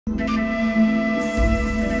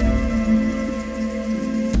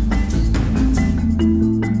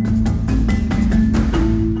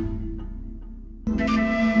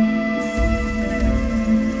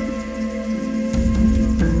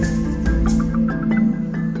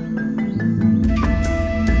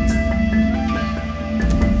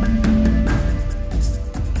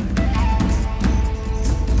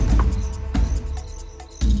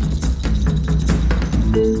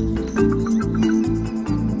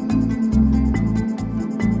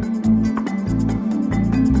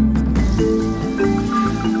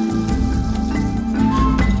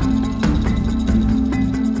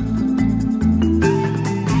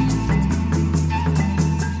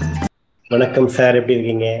வணக்கம் சார், எப்படி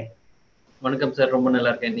இருக்கீங்க? வணக்கம் சார், ரொம்ப நல்லா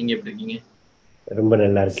இருக்கேன். நீங்க எப்படி இருக்கீங்க? ரொம்ப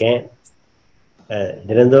நல்லா இருக்கேன்.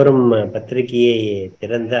 தினந்தோறும் பத்திரிகையை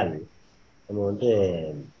திறந்தால் நம்ம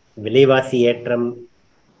விலைவாசி ஏற்றம்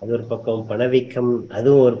அது ஒரு பக்கம், பணவீக்கம்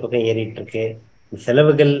அதுவும் ஒரு பக்கம் ஏறிட்டு இருக்கு,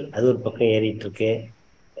 செலவுகள் அது ஒரு பக்கம் ஏறிட்டு இருக்கு.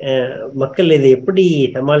 மக்கள் இதை எப்படி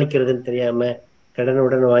சமாளிக்கிறதுன்னு தெரியாம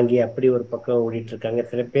கடனுடன் வாங்கி அப்படி ஒரு பக்கம் ஓடிட்டு இருக்காங்க.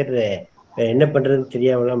 சில பேர் என்ன பண்றதுன்னு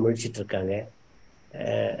தெரியாமலாம் முழிச்சிட்டு இருக்காங்க.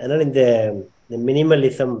 அதனால இந்த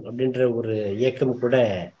மினிமலிசம் அப்படின்ற ஒரு இயக்கம் கூட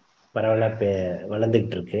பரவலா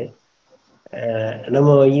வளர்ந்துகிட்டு இருக்கு.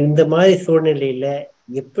 நம்ம இந்த மாதிரி சூழ்நிலையில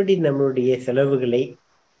எப்படி நம்மளுடைய செலவுகளை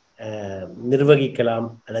நிர்வகிக்கலாம்,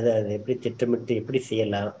 அல்லது அதை எப்படி திட்டமிட்டு எப்படி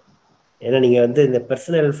செய்யலாம்? ஏன்னா நீங்க இந்த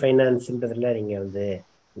பர்சனல் ஃபைனான்ஸ்ன்றதுல நீங்க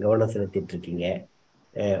கவனம் செலுத்திட்டு இருக்கீங்க.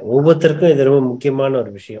 ஒவ்வொருத்தருக்கும் இது ரொம்ப முக்கியமான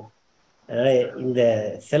ஒரு விஷயம். அதனால இந்த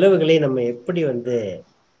செலவுகளை நம்ம எப்படி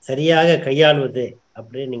சரியாக கையாளுவது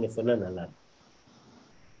அப்படின்னு நீங்க சொன்னா நல்லா இருக்கும்.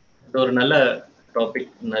 இது ஒரு நல்ல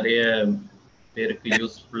டாபிக், நிறைய பேருக்கு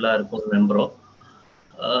யூஸ்ஃபுல்லா இருக்கும்னு நம்புறோம்.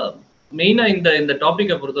 மெயினா இந்த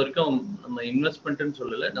டாபிக்கை பொறுத்த வரைக்கும் நம்ம இன்வெஸ்ட்மெண்ட்னு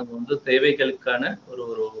சொல்லல, நம்ம தேவைகளுக்கான ஒரு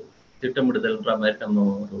ஒரு திட்டமிடுதல்ன்ற மாதிரி நம்ம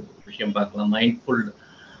ஒரு விஷயம் பார்க்கலாம். மைண்ட்ஃபுல்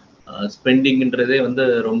ஸ்பெண்டிங்ன்றதே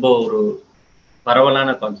ரொம்ப ஒரு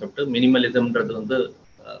பரவலான கான்செப்ட். மினிமலிசம்ன்றது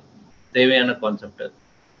தேவையான கான்செப்ட்.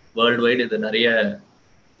 வேர்ல்டு வைடு இது நிறைய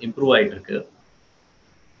இம்ப்ரூவ் ஆயிட்டு இருக்கு.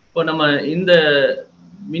 இப்போ நம்ம இந்த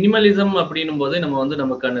மினிமலிசம் அப்படின்னும் போது நம்ம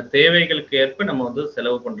நமக்கான தேவைகளுக்கு ஏற்ப நம்ம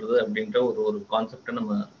செலவு பண்றது அப்படின்ற ஒரு கான்செப்டை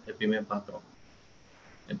நம்ம எப்பயுமே பார்க்குறோம்.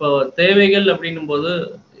 இப்போ தேவைகள் அப்படின்னும் போது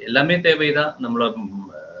எல்லாமே தேவைதான். நம்ம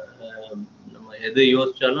எது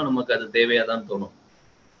யோசிச்சாலும் நமக்கு அது தேவையா தான் தோணும்.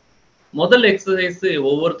 முதல் எக்ஸசைஸ்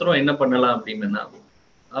ஒவ்வொருத்தரும் என்ன பண்ணலாம் அப்படின்னா,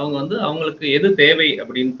 அவங்க அவங்களுக்கு எது தேவை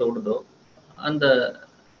அப்படின்னு தோணுதோ அந்த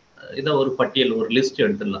இதை ஒரு பட்டியல், ஒரு லிஸ்ட்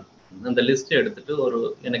எடுத்துடலாம். அந்த லிஸ்ட் எடுத்துட்டு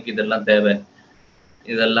எனக்கு இதெல்லாம் தேவை,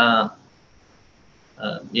 இதெல்லாம்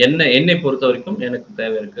என்னை பொறுத்த வரைக்கும் எனக்கு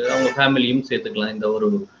தேவை இருக்கு. அவங்க ஃபேமிலியும் சேர்த்துக்கலாம் இந்த ஒரு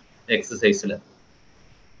எக்ஸசைஸ்ல.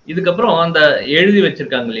 இதுக்கப்புறம் அந்த எழுதி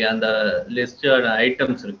வச்சிருக்காங்க இல்லையா, அந்த லிஸ்டோட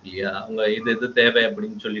ஐட்டம்ஸ் இருக்கு இல்லையா, அவங்க இது தேவை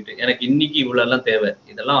அப்படின்னு சொல்லிட்டு, எனக்கு இன்னைக்கு இவ்வளவு எல்லாம் தேவை,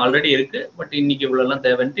 இதெல்லாம் ஆல்ரெடி இருக்கு பட் இன்னைக்கு இவ்வளவு எல்லாம்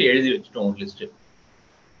தேவைன்ட்டு எழுதி வச்சுட்டோம் ஒரு லிஸ்ட்.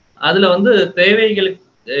 அதுல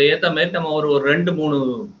தேவைகளுக்கு ஏத்த மாதிரி நம்ம ஒரு 2-3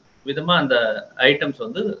 விதமா அந்த ஐட்டம்ஸ்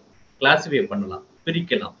கிளாசிஃபை பண்ணலாம்,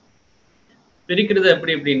 பிரிக்கலாம். பிரிக்கிறது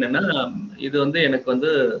எப்படி அப்படின்னா, இது எனக்கு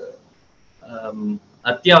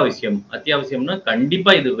அத்தியாவசியம்னா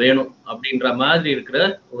கண்டிப்பா இது வேணும் அப்படின்ற மாதிரி இருக்கிற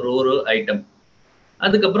ஒரு ஐட்டம்.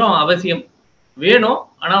 அதுக்கப்புறம் அவசியம், வேணும்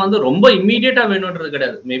ஆனா ரொம்ப இம்மீடியட்டா வேணும்ன்றது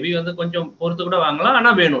கிடையாது. மேபி கொஞ்சம் பொறுத்து கூட வாங்கலாம்,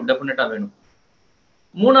 ஆனா வேணும், டெஃபினட்டா வேணும்.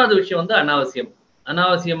 மூணாவது விஷயம் அனாவசியம்.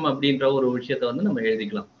 அனாவசியம் அப்படின்ற ஒரு விஷயத்த நம்ம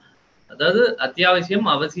எழுதிக்கலாம். அதாவது அத்தியாவசியம்,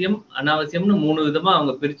 அவசியம், அனாவசியம்னு 3 விதமா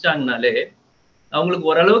அவங்க பிரிச்சாங்கனாலே அவங்களுக்கு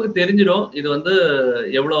ஓரளவுக்கு தெரிஞ்சிடும் இது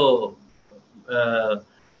எவ்வளோ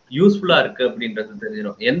யூஸ்ஃபுல்லா இருக்கு அப்படின்றது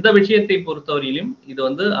தெரிஞ்சிடும். எந்த விஷயத்தை பொறுத்தவரையிலும் இது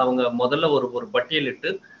அவங்க முதல்ல ஒரு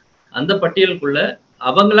பட்டியலிட்டு அந்த பட்டியலுக்குள்ள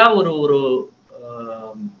அவங்களா ஒரு ஒரு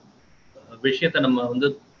விஷயத்த நம்ம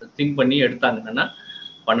திங்க் பண்ணி எடுத்தாங்கன்னா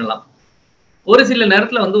பண்ணலாம். ஒரு சில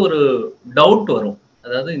நேரத்துல ஒரு டவுட் வரும்.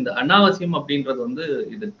 அதாவது இந்த அனாவசியம் அப்படின்றது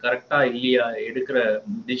இது கரெக்டா இல்லையா, எடுக்கிற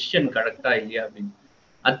டிசிஷன் கரெக்டா இல்லையா அப்படின்னு.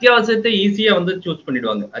 அத்தியாவசியத்தை ஈஸியா சூஸ்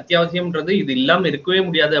பண்ணிடுவாங்க. அத்தியாவசியம்ன்றது இது இல்லாம இருக்கவே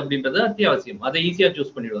முடியாது அப்படின்றது அத்தியாவசியம், அதை ஈஸியா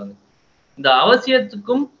சூஸ் பண்ணிடுவாங்க. இந்த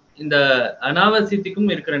அவசியத்துக்கும் இந்த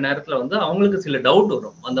அனாவசியத்துக்கும் இருக்கிற நேரத்துல அவங்களுக்கு சில டவுட்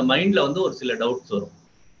வரும். அந்த மைண்ட்ல ஒரு சில டவுட்ஸ் வரும்.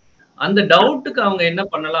 அந்த டவுட்டுக்கு அவங்க என்ன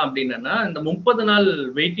பண்ணலாம் அப்படின்னா, இந்த 30 நாள்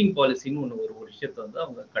வெயிட்டிங் பாலிசின்னு ஒரு விஷயத்த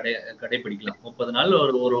அவங்க கடைபிடிக்கலாம். 30 நாள்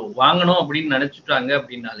ஒரு வாங்கணும் அப்படின்னு நினைச்சுட்டாங்க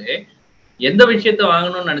அப்படின்னாலே, எந்த விஷயத்த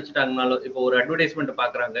வாங்கணும்னு நினைச்சிட்டாங்கனாலும், இப்போ ஒரு அட்வர்டைஸ்மெண்ட்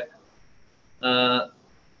பாக்குறாங்க,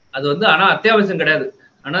 அது ஆனா அத்தியாவசியம் கிடையாது,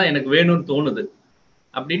 ஆனா எனக்கு வேணும்னு தோணுது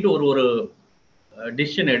அப்படின்ட்டு ஒரு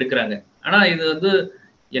டிசிஷன் எடுக்கிறாங்க. ஆனா இது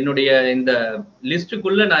என்னுடைய இந்த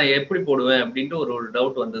லிஸ்ட்டுக்குள்ள நான் எப்படி போடுவேன் அப்படின்ட்டு ஒரு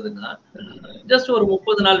டவுட் வந்ததுன்னா, ஜஸ்ட் ஒரு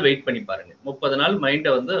 30 நாள் வெயிட் பண்ணி பாருங்க. 30 நாள் மைண்ட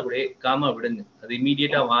வந்து அப்படியே காமா விடுங்க. அது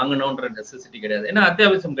இம்மீடியட்டா வாங்கணும்ன்ற நெசசிட்டி கிடையாது. ஏன்னா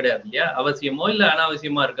அத்தியாவசியம் கிடையாது இல்லையா? அவசியமோ இல்ல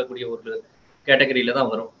அனாவசியமா இருக்கக்கூடிய ஒரு கேட்டகரியில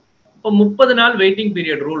தான் வரும். இப்போ 30 நாள் வெயிட்டிங்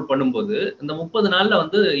பீரியட் ரூல் பண்ணும்போது, இந்த 30 நாள்ல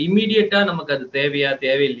வந்து இம்மீடியட்டா நமக்கு அது தேவையா,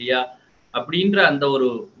 தேவையில்லையா அப்படின்ற அந்த ஒரு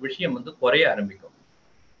விஷயம் வந்து குறைய ஆரம்பிக்கும்.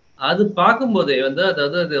 அது பார்க்கும்போதே வந்து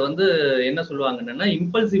அதாவது அது வந்து என்ன சொல்லுவாங்கன்னா,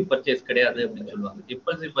 இம்பல்சிவ் பர்ச்சேஸ் கிடையாது அப்படின்னு சொல்லுவாங்க.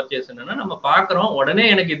 இம்பல்சிவ் பர்ச்சேஸ் என்னன்னா, நம்ம பார்க்குறோம், உடனே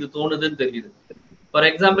எனக்கு இது தோணுதுன்னு தெரியுது. ஃபார்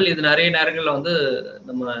எக்ஸாம்பிள் இது நெறைய நேரங்கள்ல வந்து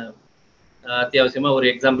நம்ம அத்தியாவசியமா ஒரு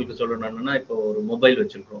எக்ஸாம்பிளுக்கு சொல்லணும்னா, இப்போ ஒரு மொபைல்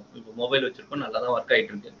வச்சிருக்கிறோம். இப்போ மொபைல் வச்சிருக்கோம், நல்லா தான் ஒர்க்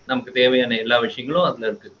ஆயிட்டு இருக்கு. நமக்கு தேவையான எல்லா விஷயங்களும் அதுல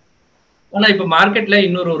இருக்கு. ஆனா இப்ப மார்க்கெட்ல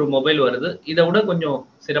ஒரு மொபைல் வருது. இத விட கொஞ்சம்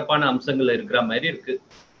சிறப்பான அம்சங்கள் இருக்கிற மாரி இருக்கு.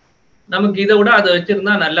 நமக்கு இத விட அத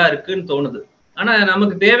வச்சிருந்தா நல்லா இருக்குன்னு தோணுது. ஆனா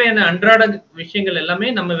நமக்கு தேவையான அன்றாட விஷயங்கள் எல்லாமே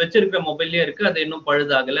நம்ம வச்சிருக்கிற மொபைல்லயே இருக்கு. அது இன்னும்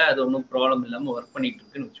பழுதாகல. அது ஒண்ணும் ப்ராப்ளம் இல்லாம ஒர்க் பண்ணிட்டு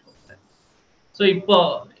இருக்குன்னு வச்சுக்கோங்க. சோ இப்போ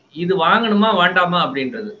இது வாங்கணுமா வேண்டாமா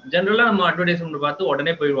அப்படின்றது. ஜெனரலா நம்ம அட்வர்டைஸ்மென்ட் பார்த்து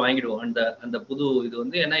உடனே போய் வாங்கிடுவோம். அந்த அந்த புது இது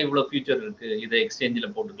வந்து ஏன்னா இவ்வளவு ஃபியூச்சர் இருக்கு. இத எக்ஸ்சேஞ்ச்ல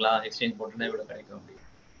போட்டுக்கலாம். எக்ஸ்சேஞ்ச் போட்டோம்னா இவ்வளவு கிடைக்கும் அப்படின்னு.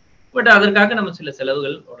 பட் அதற்காக நம்ம சில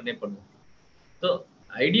செலவுகள் உடனே பண்ணுவோம். ஸோ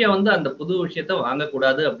ஐடியா வந்து அந்த புது விஷயத்த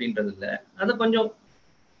வாங்கக்கூடாது அப்படின்றது இல்ல. அத கொஞ்சம்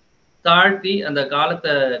தாழ்த்தி அந்த காலத்த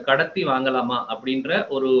கடத்தி வாங்கலாமா அப்படின்ற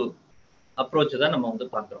ஒரு அப்ரோச் தான் நம்ம வந்து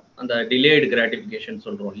பார்க்கிறோம். அந்த டிலேய்டு கிராட்டிஃபிகேஷன்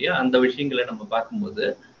சொல்றோம் இல்லையா? அந்த விஷயங்கள நம்ம பார்க்கும்போது,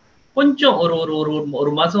 கொஞ்சம் ஒரு ஒரு ஒரு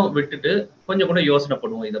ஒரு மாசம் விட்டுட்டு கொஞ்சம் கூட யோசனை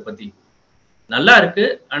பண்ணுவோம் இத பத்தி. நல்லா இருக்கு.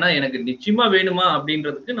 ஆனா எனக்கு நிச்சயமா வேணுமா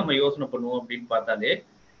அப்படின்றதுக்கு நம்ம யோசனை பண்ணுவோம் அப்படின்னு பார்த்தாலே,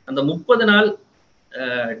 அந்த 30 நாள்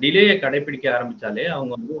டிலேய கடைபிடிக்க ஆரம்பிச்சாலே,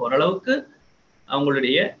 அவங்க வந்து ஓரளவுக்கு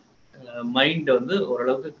அவங்களுடைய மைண்ட் வந்து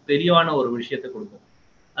ஓரளவுக்கு தெளிவான ஒரு விஷயத்த குடுக்கும்.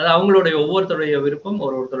 அது அவங்களுடைய ஒவ்வொருத்தருடைய விருப்பம்,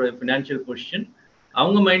 ஒருத்தருடைய பினான்சியல் பொசிஷன்.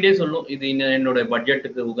 அவங்க மைண்டே சொல்லும். இது என்னோட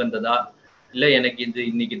பட்ஜெட்டுக்கு உகந்ததா? இல்ல எனக்கு இது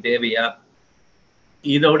இன்னைக்கு தேவையா?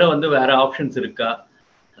 இத விட வந்து வேற ஆப்ஷன்ஸ் இருக்கா?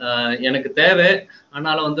 எனக்கு தேவை.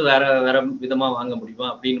 ஆனாலும் வந்து வேற வேற விதமா வாங்க முடியுமா?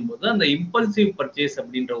 அப்படின்னும்போது அந்த இம்பல்சிவ் பர்ச்சேஸ்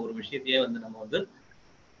அப்படின்ற ஒரு விஷயத்தையே வந்து நம்ம வந்து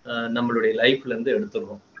நம்மளுடைய லைஃப்ல இருந்து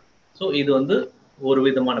எடுத்துடுறோம். ஸோ இது வந்து ஒரு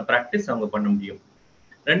விதமான பிராக்டிஸ் அவங்க பண்ண முடியும்.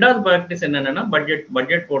 2வது பிராக்டிஸ் என்னன்னா பட்ஜெட்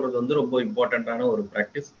பட்ஜெட் போடுறது வந்து ரொம்ப இம்பார்ட்டன்டான ஒரு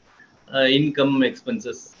பிராக்டிஸ். இன்கம்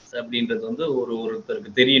எக்ஸ்பென்சஸ் அப்படின்றது வந்து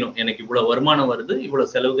ஒருத்தருக்கு தெரியணும். எனக்கு இவ்வளவு வருமானம் வருது,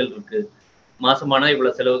 இவ்வளவு செலவுகள் இருக்கு. மாசமானா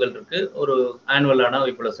இவ்வளவு செலவுகள் இருக்கு. ஒரு ஆனுவல் ஆனா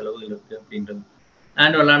இவ்வளவு செலவுகள் இருக்கு அப்படின்றது.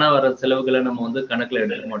 ஆனுவல் ஆனா வர செலவுகளை நம்ம வந்து கணக்குல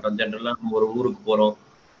எடுக்க மாட்டோம். ஜென்ரலா நம்ம ஒரு ஊருக்கு போறோம்.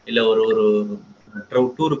 இல்ல ஒரு ஒரு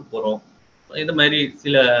டூருக்கு போறோம். இது மாதிரி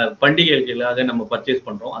சில பண்டிகைகளுக்காக நம்ம பர்ச்சேஸ்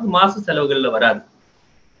பண்றோம். அது மாச செலவுகள்ல வராது.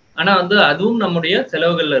 ஆனா வந்து அதுவும் நம்முடைய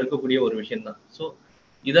செலவுகள்ல இருக்கக்கூடிய ஒரு விஷயம் தான். ஸோ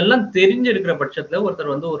இதெல்லாம் தெரிஞ்சிருக்கிற பட்சத்துல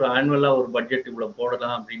ஒருத்தர் வந்து ஒரு ஆனுவலா ஒரு பட்ஜெட் இவ்வளவு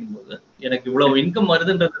போடலாம் அப்படிங்கும்போது, எனக்கு இவ்வளவு இன்கம்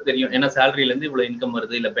வருதுன்றது தெரியும். ஏன்னா சேலரில இருந்து இவ்வளவு இன்கம்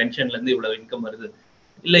வருது, இல்ல பென்ஷன்ல இருந்து இவ்வளவு இன்கம் வருது,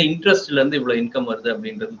 இல்ல இன்ட்ரெஸ்ட்ல இருந்து இவ்வளவு இன்கம் வருது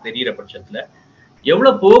அப்படின்றது தெரியிற பட்சத்துல,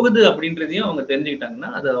 எவ்வளவு போகுது அப்படின்றதையும் அவங்க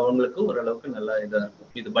தெரிஞ்சுக்கிட்டாங்கன்னா, அது அவங்களுக்கு ஓரளவுக்கு நல்லா இதா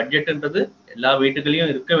இருக்கும். இது பட்ஜெட்ன்றது எல்லா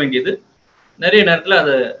வீட்டுகள்லயும் இருக்க வேண்டியது. நிறைய நேரத்துல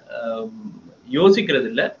அத அ யோசிக்கிறது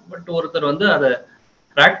இல்ல. பட் ஒருத்தர் வந்து அத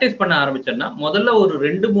பிராக்டிஸ் பண்ண ஆரம்பிச்சேன்னா, முதல்ல ஒரு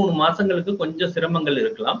 2, 3 மாசங்களுக்கு கொஞ்சம் சிரமங்கள்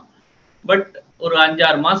இருக்கலாம். பட் ஒரு 5,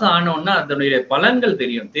 6 மாசம் ஆனோன்ன அதனுடைய பலன்கள்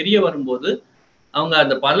தெரியும். தெரிய வரும்போது, அவங்க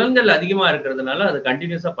அந்த பலன்கள் அதிகமா இருக்கிறதுனால, அத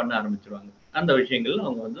கன்டினியூஸா பண்ண ஆரம்பிச்சுருவாங்க. அந்த விஷயங்கள்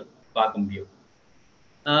அவங்க வந்து பார்க்க முடியும்.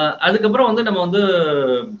 அ அதுக்கப்புறம் வந்து நம்ம வந்து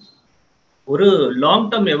ஒரு லாங்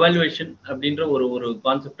டெர்ம் எவாலுவேஷன் அப்படின்ற ஒரு ஒரு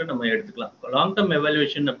கான்செப்ட்ட நம்ம எடுத்துக்கலாம். லாங் டெர்ம்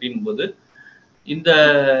எவாலுவேஷன் அப்படிங்கும்போது, இந்த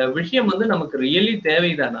விஷயம் வந்து நமக்கு ரியலி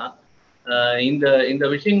தேவைதானா? இந்த இந்த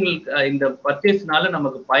விஷயங்கள் இந்த பர்ச்சேஸ்னால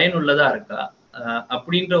நமக்கு பயனுள்ளதா இருக்கா? அ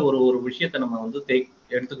அப்படின்ற ஒரு ஒரு விஷயத்த நம்ம வந்து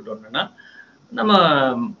எடுத்துக்கிட்டோம்னா, நம்ம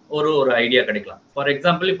ஒரு ஒரு ஐடியா கிடைக்கலாம். ஃபார்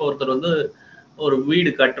எக்ஸாம்பிள் இப்போ ஒருத்தர் வந்து ஒரு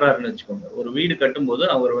வீடு கட்டுறாருன்னு வச்சுக்கோங்க. ஒரு வீடு கட்டும்போது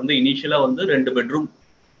அவர் வந்து இனிஷியலா வந்து 2 பெட்ரூம்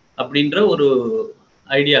அப்படின்ற ஒரு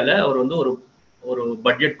ஐடியால அவர் வந்து ஒரு ஒரு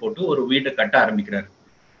பட்ஜெட் போட்டு ஒரு வீட்ட கட்ட ஆரம்பிக்கிறாரு.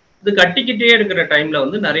 இது கட்டிக்கிட்டே இருக்கிற டைம்ல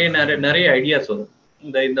வந்து நெறைய ஐடியாஸ் வரும்.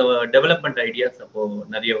 இந்த இந்த டெவலப்மென்ட் ஐடியாஸ் அப்போ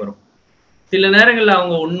நெறைய வரும். சில நேரங்கள்ல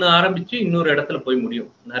அவங்க ஒண்ணு ஆரம்பிச்சு இன்னொரு இடத்துல போய் முடியும்.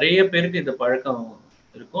 நெறைய பேருக்கு இந்த பழக்கம்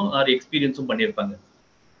இருக்கும். ஆர் எக்ஸ்பீரியன்ஸும் பண்ணியிருப்பாங்க.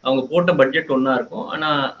 அவங்க போட்ட பட்ஜெட் ஒண்ணா இருக்கும். ஆனா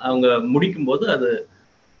அவங்க முடிக்கும்போது அது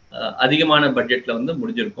அதிகமான பட்ஜெட்ல வந்து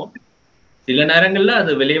முடிஞ்சிருக்கும். சில நேரங்கள்ல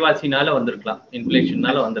அது விலைவாசினால வந்திருக்கலாம்.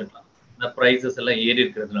 இன்ஃப்ளேஷன்னால வந்திருக்கலாம். பிரைஸஸ் எல்லாம் ஏறி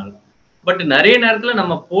இருக்கிறதுனால. பட் நெறைய நேரத்துல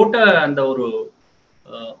நம்ம போட்ட அந்த ஒரு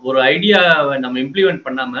ஒரு ஐடியாவ நம்ம இம்ப்ளிமெண்ட்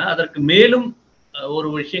பண்ணாம, அதற்கு மேலும் ஒரு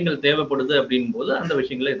விஷயங்கள் தேவைப்படுது அப்படிங்கும்போது, அந்த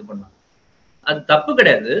விஷயங்கள இது பண்ணலாம். அது தப்பு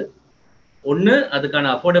கிடையாது. ஒண்ணு அதுக்கான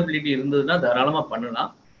அஃபோர்டபிலிட்டி இருந்ததுன்னா தாராளமா பண்ணலாம்.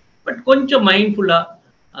 பட் கொஞ்சம் மைண்ட்ஃபுல்லா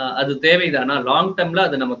அது தேவைதானா? லாங் டெர்ம்ல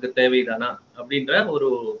அது நமக்கு தேவைதானா? அப்படின்ற ஒரு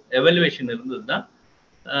எவல்யூவேஷன் இருந்ததுன்னா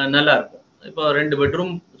நல்லா இருக்கும். இப்போ 2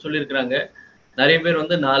 பெட்ரூம் சொல்லியிருக்கிறாங்க. நிறைய பேர்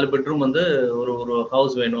வந்து 4 பெட்ரூம் வந்து ஒரு ஒரு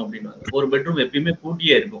ஹவுஸ் வேணும் அப்படின்னுவாங்க. ஒரு பெட்ரூம் எப்பயுமே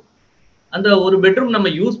பூட்டியே இருக்கும். அந்த ஒரு பெட்ரூம் நம்ம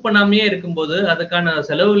யூஸ் பண்ணாமயே இருக்கும்போது, அதுக்கான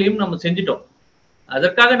செலவுகளையும் நம்ம செஞ்சுட்டோம்.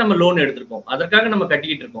 அதற்காக நம்ம லோன் எடுத்திருக்கோம். அதற்காக நம்ம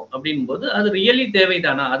கட்டிக்கிட்டு இருக்கோம். அப்படிங்கும்போது, அது ரியலி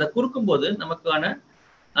தேவைதானா? அத குறுக்கும்போது நமக்கான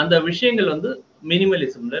அந்த விஷயங்கள் வந்து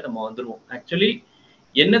மினிமலிசம்ல நம்ம வந்துருவோம். ஆக்சுவலி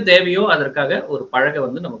என்ன தேவையோ அதற்காக ஒரு பழக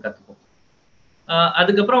வந்து நம்ம கத்துப்போம்.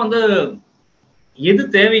 அதுக்கப்புறம் வந்து எது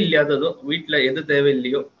தேவையில்லாததோ, வீட்ல எது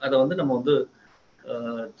தேவையில்லையோ, அத வந்து நம்ம வந்து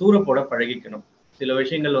தூர போட பழகிக்கணும். சில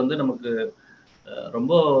விஷயங்கள் வந்து நமக்கு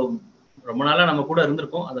ரொம்ப ரொம்ப நாளா நம்ம கூட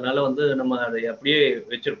இருந்திருக்கும். அதனால வந்து நம்ம அதை அப்படியே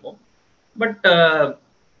வச்சிருப்போம். பட்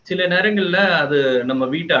சில நேரங்கள்ல அது நம்ம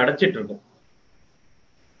வீட்ட அடைச்சிட்டு இருக்கும்.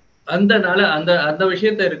 அந்தனால அந்த அந்த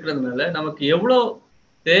விஷயத்த இருக்கிறதுனால, நமக்கு எவ்வளோ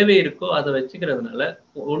தேவை இருக்கோ அத வச்சுக்கிறதுனால,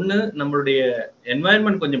 ஒண்ணு நம்மளுடைய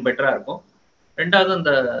என்வைரன்மென்ட் கொஞ்சம் பெட்டரா இருக்கும். 2வது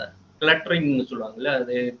அந்த கிளட்டரிங்ன்னு சொல்லுவாங்கல்ல,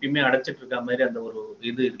 அது எப்பயுமே அடைச்சிட்டு இருக்க மாரி அந்த ஒரு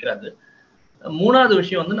இது இருக்காது. 3வது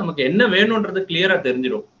விஷயம் வந்து நமக்கு என்ன வேணும்ன்றது கிளியரா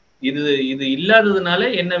தெரிஞ்சிரும். இது இது இல்லாததுனால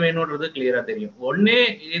என்ன வேணும்ன்றது கிளியரா தெரியும். ஒண்ணே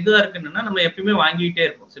இதுவா இருக்குன்னா, நம்ம எப்பயுமே வாங்கிட்டே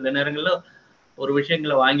இருப்போம். சில நேரங்கள்ல ஒரு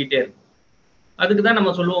விஷயங்கள வாங்கிட்டே இருப்போம். அதுக்கு தான்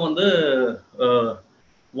நம்ம சொல்லுவோம் வந்து அ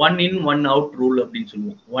one in, one out rule அப்படின்னு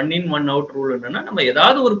சொல்லுவோம். One in, one out rule என்னன்னா, நம்ம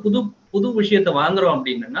ஏதாவது ஒரு புது புது விஷயத்த வாங்குறோம்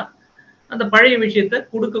அப்படின்னா, அந்த பழைய விஷயத்த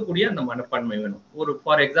குடுக்கக்கூடிய அந்த மனப்பான்மை வேணும். ஒரு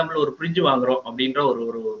ஃபார் எக்ஸாம்பிள் ஒரு ஃப்ரிட்ஜ் வாங்குறோம் அப்படின்ற ஒரு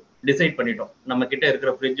ஒரு டிசைட் பண்ணிட்டோம். நம்ம கிட்ட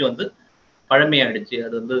இருக்கிற ஃப்ரிட்ஜ் வந்து பழமையாயிடுச்சு.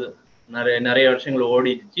 அது வந்து நெறைய நெறைய வருஷங்கள்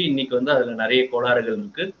ஓடிடுச்சு. இன்னைக்கு வந்து அதுல நெறைய கோளாறுகள்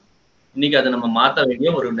இருக்கு. இன்னைக்கு அத நம்ம மாத்த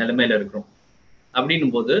வேண்டிய ஒரு நிலைமையில இருக்கிறோம்.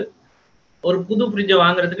 அப்படின்னும்போது ஒரு புது ஃப்ரிட்ஜ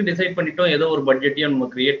வாங்குறதுக்கு டிசைட் பண்ணிட்டோம். ஏதோ ஒரு பட்ஜெட்டையும் நம்ம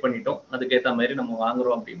கிரியேட் பண்ணிட்டோம். அதுக்கேத்த மாரி நம்ம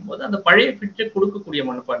வாங்குறோம் அப்படிங்கும்போது, அந்த பழைய ஃப்ரிட்ஜ குடுக்கக்கூடிய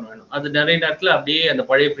மனப்பான்மை வேணும். அது நெறைய நேரத்துல அப்படியே அந்த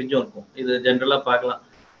பழைய ஃப்ரிட்ஜும் இருக்கும். இது ஜெனரலா பார்க்கலாம்.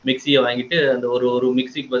 மிக்ஸிய வாங்கிட்டு அந்த ஒரு ஒரு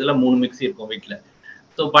மிக்ஸிக்கு பதிலா 3 மிக்ஸி இருக்கும் வீட்ல.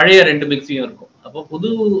 ஸோ பழைய 2 மிக்ஸியும் இருக்கும். அப்போ புது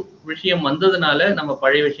விஷயம் வந்ததுனால நம்ம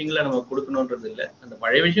பழைய விஷயங்கள நம்ம குடுக்கணுன்றது இல்ல. அந்த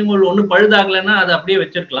பழைய விஷயங்கள் ஒண்ணு பழுதாகலன்னா, அத அப்படியே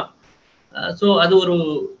வச்சிருக்கலாம். ஸோ அது ஒரு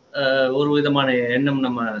ஒரு விதமான எண்ணம்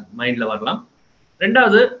நம்ம மைண்ட்ல வரலாம்.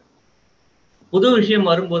 2வது புது விஷயம்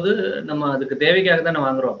வரும்போது, நம்ம அதுக்கு தேவைக்காக தானே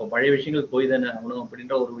வாங்குறோம். அப்ப பழைய விஷயங்களுக்கு போய் தானே ஆகணும்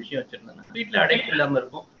அப்படின்ற ஒரு விஷயம் வச்சிருந்தேன்னா, வீட்ல அடைப்பு இல்லாம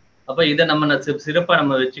இருக்கும். அப்ப இத நம்ம சிறப்பா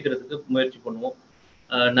நம்ம வச்சுக்கிறதுக்கு முயற்சி பண்ணுவோம்.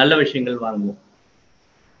 நல்ல விஷயங்கள் வாங்குவோம்.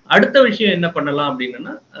 அடுத்த விஷயம் என்ன பண்ணலாம்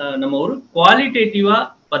அப்படின்னா, நம்ம ஒரு குவாலிட்டேட்டிவா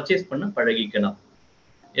பர்ச்சேஸ் பண்ண பழகிக்கலாம்.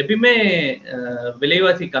 எப்பயுமே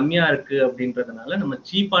விலைவாசி கம்மியா இருக்கு அப்படின்றதுனால, நம்ம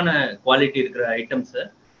சீப்பான குவாலிட்டி இருக்கிற ஐட்டம்ஸ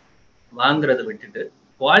வாங்குறத விட்டுட்டு,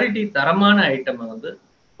 குவாலிட்டி தரமான ஐட்டம வந்து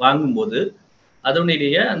வாங்கும்போது, அதனுடைய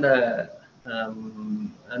அந்த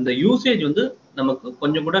அந்த யூசேஜ் வந்து நமக்கு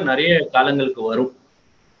கொஞ்சம் கூட நெறைய காலங்களுக்கு வரும்.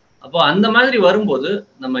 அப்போ அந்த மாதிரி வரும்போது,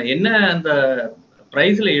 நம்ம என்ன அந்த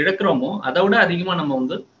பிரைஸ்ல இழக்கிறோமோ, அத விட அதிகமா நம்ம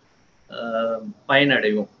வந்து அ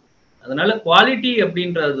பயனடைவோம். அதனால குவாலிட்டி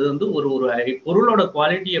அப்படின்றது வந்து ஒரு ஒரு பொருளோட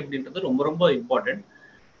குவாலிட்டி அப்படின்றது ரொம்ப ரொம்ப இம்பார்ட்டன்ட்.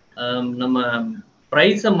 நம்ம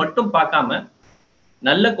பிரைஸ மட்டும் பார்க்காம,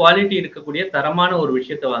 நல்ல குவாலிட்டி இருக்கக்கூடிய தரமான ஒரு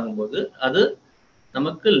விஷயத்த வாங்கும்போது, அது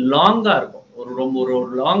நமக்கு லாங்கா இருக்கும். ஒரு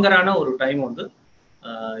லாங்கரான ஒரு டைம் வந்து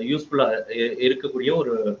யூஸ்ஃபுல்லா இருக்கக்கூடிய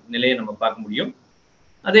ஒரு நிலைய நம்ம பார்க்க முடியும்.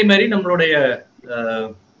 அதே மாரி நம்மளுடைய அ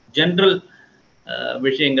ஜெனரல்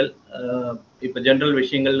விஷயங்கள், அ இப்ப ஜெனரல்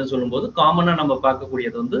விஷயங்கள்னு சொல்லும்போது, காமனா நம்ம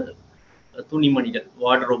பார்க்கக்கூடியது வந்து துணிமணிகள்,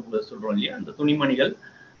 வார்ட்ரோப் சொல்றோம் இல்லையா? அந்த துணிமணிகள்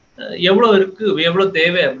எவ்வளோ இருக்கு, எவ்வளோ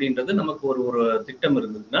தேவை அப்படின்றது நமக்கு ஒரு ஒரு திட்டம்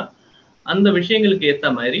இருந்ததுன்னா, அந்த விஷயங்களுக்கு ஏத்த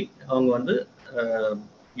மாரி அவங்க வந்து அ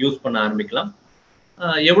யூஸ் பண்ண ஆரம்பிக்கலாம்.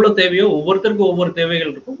 எவ்வளோ தேவையோ ஒவ்வொருத்தருக்கும் ஒவ்வொரு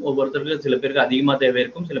தேவைகள் இருக்கும். ஒவ்வொருத்தருக்கும் சில பேருக்கு அதிகமா தேவை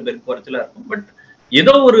இருக்கும். சில பேருக்கு குறைச்சலா இருக்கும். பட்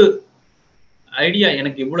ஏதோ ஒரு ஐடியா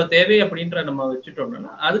எனக்கு இவ்வளோ தேவை அப்படின்ற நம்ம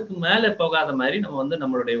வச்சுட்டோம்னா, அதுக்கு மேல போகாத மாரி நம்ம வந்து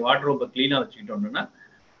நம்மளுடைய வார்ட்ரோப்ப கிளீனா வச்சுக்கிட்டோம்னா,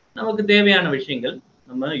 நமக்கு தேவையான விஷயங்கள்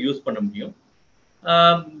நம்ம யூஸ் பண்ண முடியும். ஆ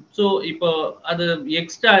ஸோ இப்போ அது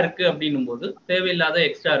எக்ஸ்ட்ரா இருக்கு அப்படின்னும்போது, தேவையில்லாத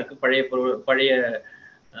எக்ஸ்ட்ரா இருக்கு. பழைய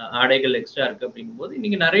ஆடைகள் எக்ஸ்ட்ரா இருக்கு அப்படிங்கும்போது,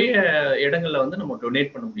 இன்னைக்கு நெறைய இடங்கள்ல வந்து நம்ம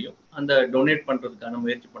டொனேட் பண்ண முடியும். அந்த டொனேட் பண்றதுக்கான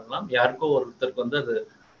முயற்சி பண்ணலாம். யாருக்கோ ஒருத்தருக்கு வந்து அது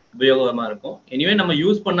உபயோகமா இருக்கும். எனிவே நம்ம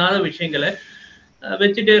யூஸ் பண்ணாத விஷயங்கள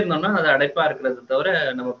வச்சுட்டே இருந்தோம்னா, அது அடைப்பா இருக்கிறத தவிர,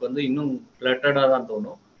 நமக்கு வந்து இன்னும் கிளட்டர்டா தான்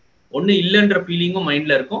தோணும். ஒண்ணு இல்லன்ற ஃபீலிங்கும்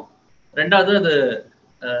மைண்ட்ல இருக்கும். 2வது அது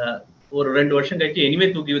அ ஒரு 2 வருஷம் கழிச்சு எனிவே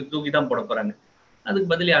தூக்கி தூக்கி தான் போடப் போறாங்க. அதுக்கு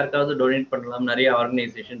பதில் யாருக்காவது டொனேட் பண்ணலாம். நெறைய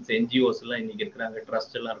ஆர்கனைசேஷன்ஸ், என்ஜிஓஸ் எல்லாம் இன்னைக்கு இருக்கிறாங்க.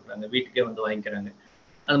 ட்ரஸ்ட் எல்லாம் இருக்கிறாங்க. வீட்டுக்கே வந்து வாங்கிக்கிறாங்க.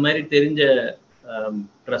 அது மாரி தெரிஞ்ச அ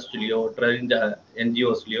ட்ரஸ்ட்லயோ, தெரிஞ்ச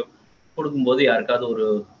என்ஜிஓஸ்லயோ குடுக்கும்போது யாருக்காவது ஒரு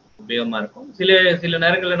உபயோகமா இருக்கும். சில சில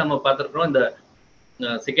நேரங்கள்ல நம்ம பார்த்திருக்கிறோம். இந்த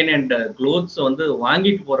செகண்ட் ஹேண்ட் குளோத்ஸ் வந்து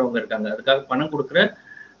வாங்கிட்டு போறவங்க இருக்காங்க. அதுக்காக பணம் குடுக்குற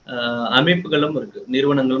அ அமைப்புகளும் இருக்கு.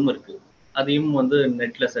 நிறுவனங்களும் இருக்கு. அதையும் வந்து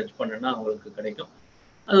நெட்ல சர்ச் பண்ணுனா அவங்களுக்கு கிடைக்கும்.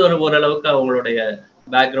 அது ஒரு ஓரளவுக்கு அவங்களுடைய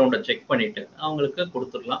பேக்கிரவுண்ட செக் பண்ணிட்டு அவங்களுக்கு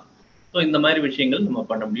குடுத்துடலாம். ஸோ இந்த மாதிரி விஷயங்கள் நம்ம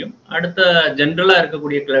பண்ண முடியும். அடுத்த ஜென்ரலாக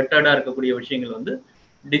இருக்கக்கூடிய கிளட்டர்டாக இருக்கக்கூடிய விஷயங்கள் வந்து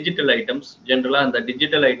டிஜிட்டல் ஐட்டம்ஸ். ஜென்ரலாக அந்த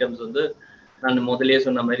டிஜிட்டல் ஐட்டம்ஸ் வந்து நான் முதலே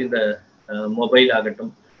சொன்ன மாதிரி இந்த மொபைல்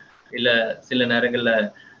ஆகட்டும், இல்லை சில நேரங்களில்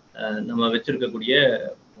நம்ம வச்சிருக்கக்கூடிய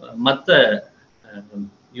மற்ற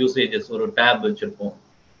யூசேஜஸ், ஒரு டேப் வச்சுருப்போம்,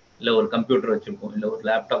 இல்லை ஒரு கம்ப்யூட்டர் வச்சுருப்போம், இல்லை ஒரு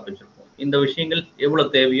லேப்டாப் வச்சுருப்போம். இந்த விஷயங்கள் எவ்வளோ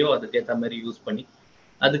தேவையோ அதுக்கேற்ற மாதிரி யூஸ் பண்ணி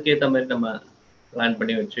அதுக்கேற்ற மாதிரி நம்ம பிளான்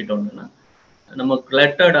பண்ணி வச்சுக்கிட்டோம்னா நம்ம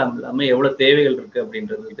கிளட்டர்டாக இல்லாமல் எவ்வளோ தேவைகள் இருக்குது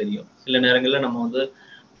அப்படின்றது தெரியும். சில நேரங்களில் நம்ம வந்து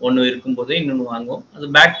ஒன்று இருக்கும்போதே இன்னொன்று வாங்குவோம். அது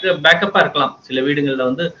பேக்கப்பாக இருக்கலாம். சில வீடுகளில்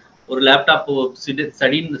வந்து ஒரு லேப்டாப்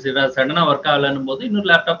சடனாக ஒர்க் ஆகலன்னும் போது இன்னொரு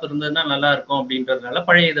லேப்டாப் இருந்ததுன்னா நல்லா இருக்கும் அப்படின்றதுனால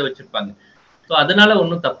பழைய இதை வச்சிருப்பாங்க. ஸோ அதனால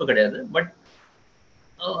ஒன்றும் தப்பு கிடையாது. பட்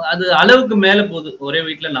அது அளவுக்கு மேலே போகுது. ஒரே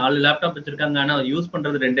வீட்டில் 4 லேப்டாப் வச்சிருக்காங்க, ஆனால் யூஸ்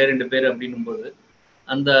பண்ணுறது 2 பேர் அப்படின்னும் போது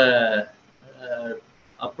அந்த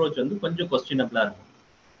அப்ரோச் வந்து கொஞ்சம் கொஸ்டினபிளாக இருக்கும்.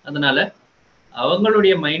 அதனால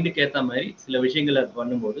அவங்களுடைய மைண்டுக்கு ஏற்ற மாதிரி சில விஷயங்களை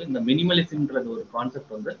பண்ணும்போது இந்த மினிமலிசம்ன்றது ஒரு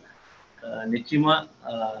கான்செப்ட் வந்து நிச்சயமா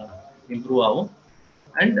இம்ப்ரூவ் ஆகும்.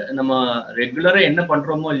 அண்ட் நம்ம ரெகுலராக என்ன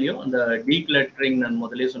பண்ணுறோமோ இல்லையோ அந்த டீக்ளட்டரிங், நான்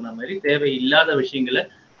முதலே சொன்ன மாதிரி தேவையில்லாத விஷயங்களை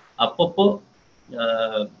அப்பப்போ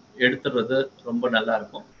எடுத்துடுறது ரொம்ப நல்லா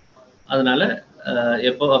இருக்கும். அதனால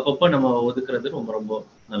அப்பப்போ நம்ம ஒதுக்குறது ரொம்ப ரொம்ப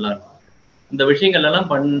நல்லா இருக்கும். இந்த விஷயங்கள்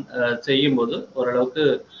எல்லாம் செய்யும்போது ஓரளவுக்கு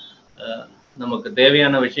நமக்கு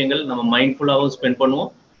தேவையான விஷயங்கள் நம்ம மைண்ட்ஃபுல்லாகவும் ஸ்பெண்ட் பண்ணுவோம்.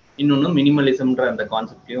 இன்னொன்று மினிமலிசம்ன்ற அந்த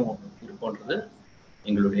கான்செப்டையும் இருக்கும்ன்றது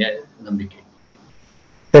எங்களுடைய நம்பிக்கை.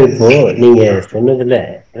 சார், இப்போ நீங்க சொன்னதுல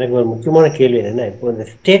எனக்கு ஒரு முக்கியமான கேள்வி என்னன்னா, இப்போ இந்த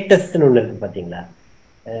ஸ்டேட்டஸ்ன்னு ஒண்ணு இருக்கு பாத்தீங்களா?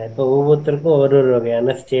 இப்போ ஒவ்வொருத்தருக்கும் ஒரு ஒரு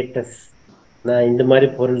வகையான ஸ்டேட்டஸ். நான் இந்த மாதிரி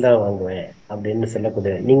பொருள் தான் வாங்குவேன் அப்படின்னு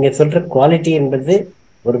சொல்லக்கூடிய, நீங்க சொல்ற குவாலிட்டி என்பது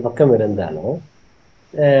ஒரு பக்கம் இருந்தாலும்,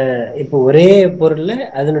 இப்போ ஒரே பொருள்ல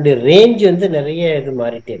அதனுடைய ரேஞ்ச் வந்து நிறைய இது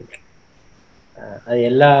மாறிட்டே இருக்கு. அது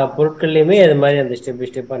எல்லா பொருட்கள்லயுமே அது மாதிரி அந்த ஸ்டெப் பை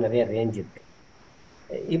ஸ்டெப்பா நிறைய ரேஞ்ச் இருக்கு.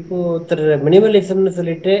 இப்போ ஒருத்தர் மினிமலிசம்னு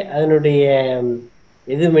சொல்லிட்டு அதனுடைய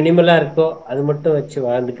எது மினிமலா இருக்கோ அது மட்டும் வச்சு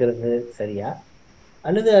வாழ்ந்துக்கிறது சரியா,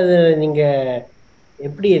 அல்லது அது நீங்க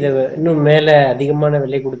எப்படி இதை இன்னும் மேல அதிகமான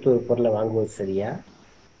விலை கொடுத்து ஒரு பொருளை வாங்குவது சரியா?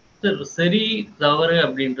 சரி தவறு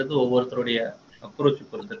அப்படின்றது ஒவ்வொருத்தருடைய அப்ரோச்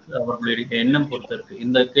பொறுத்து இருக்கு, அவர்களுடைய எண்ணம் பொறுத்து இருக்கு.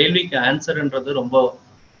 இந்த கேள்விக்கு ஆன்சர்ன்றது ரொம்ப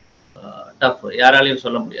டஃப், யாராலையும்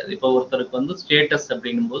சொல்ல முடியாது. இப்போ ஒருத்தருக்கு வந்து ஸ்டேட்டஸ்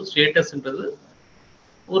அப்படின்னும் போது ஸ்டேட்டஸ்ன்றது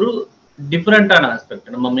ஒரு டிஃப்ரெண்டான ஆஸ்பெக்ட்.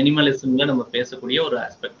 நம்ம மினிமலிசம்ல நம்ம பேசக்கூடிய ஒரு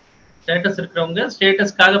ஆஸ்பெக்ட். ஸ்டேட்டஸ் இருக்கிறவங்க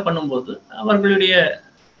ஸ்டேட்டஸ்க்காக பண்ணும்போது அவர்களுடைய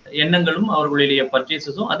எண்ணங்களும் அவர்களுடைய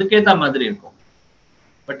பர்ச்சேஸஸும் அதுக்கேற்ற மாதிரி இருக்கும்.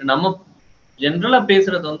 பட் நம்ம ஜென்ரலா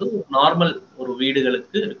பேசுறது வந்து நார்மல் ஒரு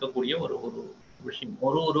வீடுகளுக்கு இருக்கக்கூடிய ஒரு ஒரு விஷயம்.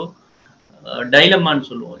 ஒரு டைலமான்னு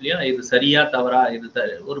சொல்லுவோம் இல்லையா? இது சரியா தவறா, இது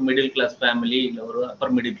ஒரு மிடில் கிளாஸ் ஃபேமிலி, இல்லை ஒரு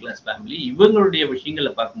அப்பர் மிடில் கிளாஸ் ஃபேமிலி, இவங்களுடைய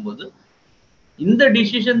விஷயங்களை பார்க்கும்போது இந்த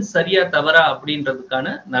டிசிஷன் சரியா தவறா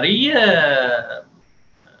அப்படின்றதுக்கான நிறைய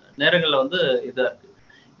நேரங்கள்ல வந்து இதா இருக்கு.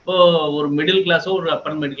 இப்போ ஒரு மிடில் கிளாஸோ ஒரு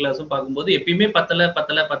அப்பர் மிடில் கிளாஸும் பார்க்கும்போது எப்பயுமே பத்தல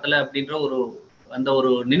பத்தல பத்தல அப்படின்ற ஒரு அந்த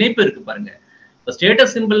ஒரு நினைப்பு இருக்கு பாருங்க. இப்போ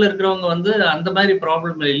ஸ்டேட்டஸ் சிம்பிள் இருக்கிறவங்க வந்து அந்த மாதிரி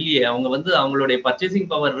ப்ராப்ளம் இல்லையே. அவங்க வந்து அவங்களுடைய பர்ச்சேசிங்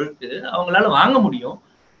பவர் இருக்கு, அவங்களால வாங்க முடியும்.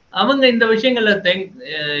 அவங்க இந்த விஷயங்கள்ல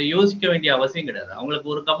யோசிக்க வேண்டிய அவசியம் கிடையாது. அவங்களுக்கு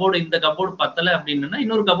ஒரு கபோர்டு, இந்த கபோர்டு பத்தல அப்படின்னா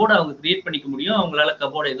இன்னொரு கபோர்டு அவங்க கிரியேட் பண்ணிக்க முடியும். அவங்களால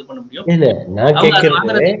கபோர்டை இது பண்ண முடியும். இல்ல, நான் அவங்க அது கேட்கறது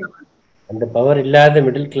வாங்குறது அந்த பவர் இல்லாத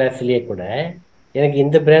மிடில் கிளாஸ்லயே கூட எனக்கு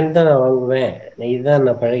இந்த பிராண்ட் தான் நான் வாங்குவேன், இதுதான்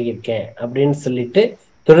நான் பழகியிருக்கேன் அப்படின்னு சொல்லிட்டு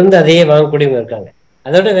தொடர்ந்து அதையே வாங்கக்கூடியவங்க இருக்காங்க.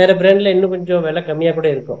 அதோட வேற பிராண்ட்ல இன்னும் கொஞ்சம் விலை கம்மியா கூட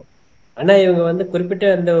இருக்கும். ஆனா இவங்க வந்து குறிப்பிட்ட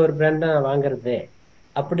அந்த ஒரு பிராண்ட் தான் வாங்குறது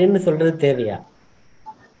அப்படின்னு சொல்றது தேவையா?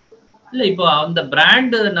 இல்ல. இப்போ அந்த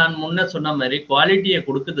பிராண்ட் நான் முன்ன சொன்ன மாதிரி குவாலிட்டியை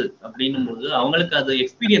கொடுக்குது அப்படின்னும் போது அவங்களுக்கு அது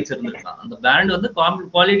எக்ஸ்பீரியன்ஸ் இருந்திருக்கலாம். அந்த பிராண்ட் வந்து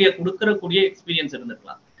குவாலிட்டியை கொடுக்கறக்கூடிய எக்ஸ்பீரியன்ஸ்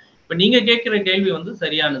இருந்திருக்கலாம். இப்ப நீங்க கேட்கிற கேள்வி வந்து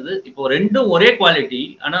சரியானது. இப்போ ரெண்டும் ஒரே குவாலிட்டி,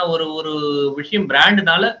 ஆனா ஒரு ஒரு விஷயம்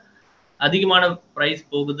பிராண்டுனால அதிகமான பிரைஸ்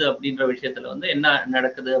போகுது அப்படின்ற விஷயத்துல வந்து என்ன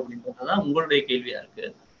நடக்குது அப்படின்றதுதான் உங்களுடைய கேள்வியா இருக்கு.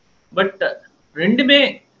 பட் ரெண்டுமே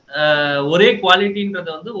ஒரே குவாலிட்டின்றத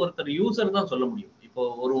வந்து ஒருத்தர் யூசர் தான் சொல்ல முடியும். இப்போ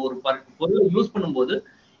ஒரு ஒரு பொருளை யூஸ் பண்ணும்போது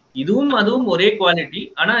இதுவும் அதுவும் ஒரே குவாலிட்டி,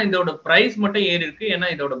 ஆனா இதோட பிரைஸ் மட்டும் ஏறி இருக்கு, ஏன்னா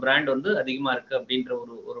இதோட பிராண்ட் வந்து அதிகமா இருக்கு அப்படின்ற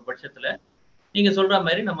ஒரு ஒரு பட்சத்துல நீங்க சொல்ற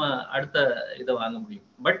மாதிரி நம்ம அடுத்த இதை வாங்க முடியும்.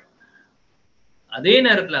 பட் அதே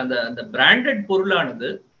நேரத்துல அந்த அந்த பிராண்டட் பொருளானது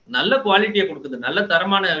நல்ல குவாலிட்டியை கொடுக்குது, நல்ல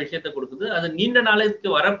தரமான விஷயத்த கொடுக்குது, அது நீண்ட நாளைக்கு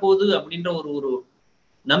வரப்போகுது அப்படின்ற ஒரு ஒரு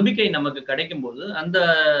நம்பிக்கை நமக்கு கிடைக்கும் போது அந்த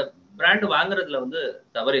பிராண்ட் வாங்குறதுல வந்து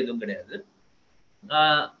தவறு எதுவும் கிடையாது.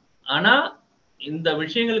 ஆனா இந்த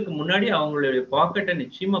விஷயங்களுக்கு முன்னாடி அவங்களுடைய பாக்கெட்டை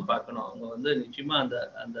நிச்சயமா பார்க்கணும். அவங்க வந்து நிச்சயமா அந்த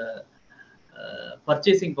அந்த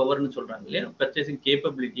பர்ச்சேசிங் பவர்னு சொல்றாங்க இல்லையா? பர்ச்சேசிங்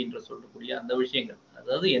கேப்பபிலிட்டின்ற சொல்லக்கூடிய அந்த விஷயங்கள்.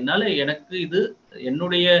 அதாவது எனக்கு இது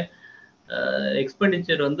என்னுடைய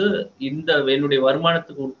எக்ஸ்பெண்டிச்சர் வந்து இந்த என்னுடைய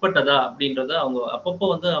வருமானத்துக்கு உட்பட்டதா அப்படின்றத அவங்க அப்பப்போ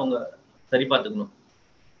வந்து அவங்க சரி பார்த்துக்கணும்.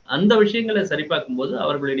 அந்த விஷயங்களை சரி பார்க்கும்போது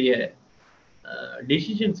அவர்களுடைய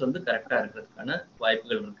டிசிஷன்ஸ் வந்து கரெக்டா இருக்கிறதுக்கான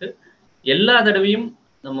வாய்ப்புகள் இருக்கு. எல்லா தடவையும்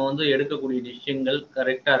நம்ம வந்து எடுக்கக்கூடிய டிசிஷன்கள்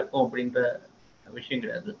கரெக்டா இருக்கும் அப்படின்ற விஷயம்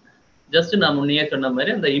கிடையாது. ஜஸ்ட் நான் முன்னையே சொன்ன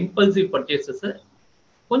மாதிரி அந்த இம்பல்சிவ் பர்ச்சேசஸ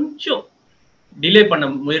கொஞ்சம் டிலே பண்ண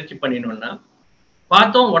முயற்சி பண்ணினோம்னா,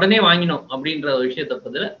 பார்த்தோம் உடனே வாங்கினோம் அப்படின்ற ஒரு விஷயத்த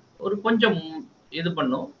பதில ஒரு கொஞ்சம் இது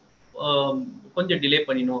பண்ணோம். கொஞ்சம் டிலே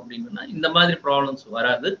பண்ணினோம் அப்படின்னா இந்த மாதிரி ப்ராப்ளம்ஸ்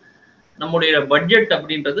வராது. நம்முடைய பட்ஜெட்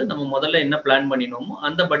அப்படின்றது நம்ம முதல்ல என்ன பிளான் பண்ணினோமோ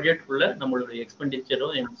அந்த பட்ஜெட்டுக்குள்ள நம்மளுடைய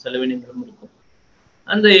எக்ஸ்பெண்டிச்சரும் செலவினங்களும் இருக்கும்.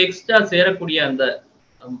 அந்த எக்ஸ்ட்ரா சேரக்கூடிய அந்த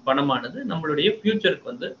பணமானது நம்மளுடைய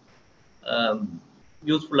ஃபியூச்சருக்கு வந்து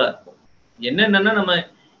யூஸ்ஃபுல்லா இருக்கும். என்னன்னா நம்ம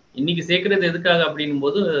இன்னைக்கு சேர்க்கறது எதுக்காக அப்படின்னும்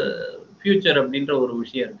போது ஃபியூச்சர் அப்படின்ற ஒரு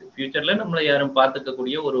விஷயம் இருக்கு. ஃபியூச்சர்ல நம்மளை யாரும்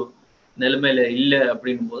பார்த்துக்கக்கூடிய ஒரு நிலைமையில இல்லை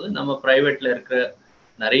அப்படின்னும் போது நம்ம பிரைவேட்ல இருக்கிற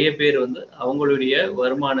நிறைய பேர் வந்து அவங்களுடைய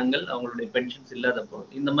வருமானங்கள் அவங்களுடைய பென்ஷன்ஸ் இல்லாதப்போ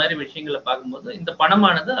இந்த மாதிரி விஷயங்களை பார்க்கும்போது இந்த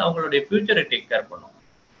பணமானது அவங்களுடைய ஃபியூச்சரை டேக் கேர் பண்ணும்.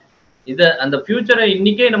 இதை அந்த ஃபியூச்சரை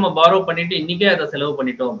இன்னைக்கே நம்ம பாரோ பண்ணிட்டு இன்னைக்கே அதை செலவு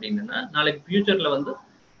பண்ணிட்டோம் அப்படின்னா நாளைக்கு ஃபியூச்சர்ல வந்து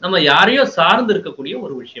நம்ம யாரையோ சார்ந்து இருக்கக்கூடிய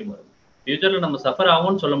ஒரு விஷயம் வரும். ஃபியூச்சர்ல நம்ம சஃபர்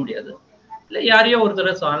ஆகும்னு சொல்ல முடியாது, இல்ல யாரையோ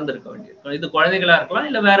ஒருத்தரை சார்ந்து இருக்க வேண்டியது. இது குழந்தைகளா இருக்கலாம்,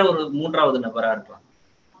 இல்ல வேற ஒரு மூன்றாவது நபரா இருக்கலாம்.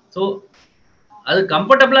 ஸோ அது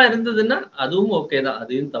கம்ஃபர்டபுளா இருந்ததுன்னா அதுவும் ஓகே தான்,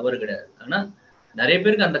 அதுவும் தவறு கிடையாது. ஆனா நிறைய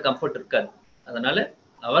பேருக்கு அந்த கம்ஃபர்ட் இருக்காது. அதனால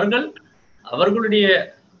அவர்கள் அவர்களுடைய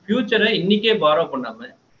ஃபியூச்சரை இன்னைக்கே பாரோ பண்ணாம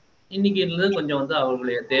இன்னைக்கு இருந்து கொஞ்சம் வந்து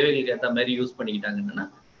அவர்களுடைய தேவைகளுக்கு ஏற்ற மாதிரி யூஸ் பண்ணிக்கிட்டாங்கன்னா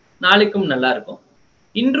நாளைக்கும் நல்லா இருக்கும்.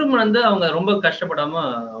 இன்றும் வந்து அவங்க ரொம்ப கஷ்டப்படாம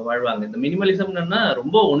வாழ்வாங்க. இந்த மினிமலிசம்னா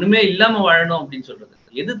ரொம்ப ஒண்ணுமே இல்லாம வாழணும் அப்படின்னு சொல்றது.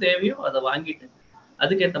 எது தேவையோ அதை வாங்கிட்டு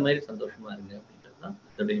அதுக்கேற்ற மாதிரி சந்தோஷமா இருங்க அப்படின்றதுதான்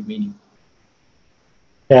அதோடைய மீனிங்.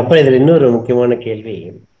 அப்புறம் இதுல இன்னொரு முக்கியமான கேள்வி,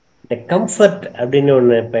 இந்த கம்ஃபர்ட் அப்படின்னு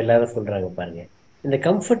ஒண்ணு இப்ப எல்லாரும் சொல்றாங்க பாருங்க. இந்த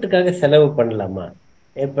கம்ஃபர்ட்டுக்காக செலவு பண்ணலாமா?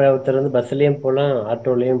 இப்ப ஒருத்தர் வந்து பஸ்லயும் போகலாம்,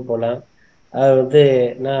 ஆட்டோலயும் போகலாம். அது வந்து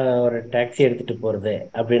நான் ஒரு டாக்ஸி எடுத்துட்டு போறது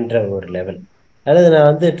அப்படின்ற ஒரு லெவல், அதாவது நான்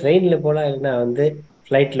வந்து ட்ரெயின்ல போகலாம், இல்லை நான் வந்து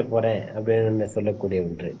ஃப்ளைட்ல போறேன் அப்படின்னு சொல்லக்கூடிய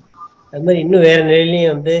ஒன்று. அது மாதிரி இன்னும் வேற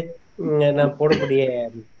நிலையிலையும் வந்து நான் போடக்கூடிய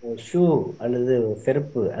ஷூ அல்லது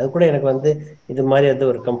செருப்பு, அது கூட எனக்கு வந்து இது மாதிரி வந்து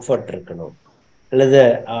ஒரு கம்ஃபர்ட் இருக்கணும். அல்லது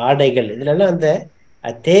ஆடைகள், இதுலலாம் அந்த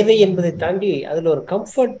தேவை என்பதை தாண்டி அதுல ஒரு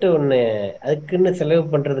கம்ஃபர்ட் ஒண்ணு, அதுக்குன்னு செலவு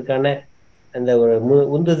பண்றதுக்கான அந்த ஒரு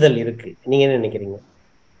உந்துதல் இருக்கு. நீங்க என்ன நினைக்கிறீங்க?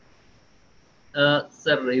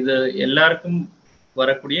 சார், இது எல்லாருக்கும்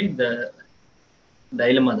வரக்கூடிய இந்த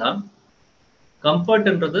டைலமா தான்.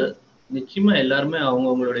 கம்ஃபர்ட்ன்றது நிச்சயமா எல்லாருமே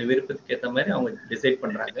அவங்களுடைய விருப்பத்துக்கு ஏற்ற மாதிரி அவங்க டிசைட்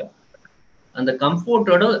பண்றாங்க. அந்த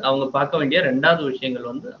கம்ஃபர்ட்டோட அவங்க பார்க்க வேண்டிய ரெண்டாவது விஷயங்கள்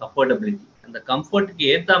வந்து அஃபோர்டபிலிட்டி. அந்த கம்ஃபர்ட்டுக்கு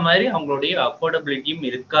ஏற்ற மாதிரி அவங்களுடைய அஃபோர்டபிலிட்டியும்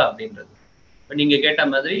இருக்கா அப்படின்றது. இப்போ நீங்க கேட்ட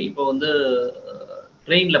மாதிரி இப்போ வந்து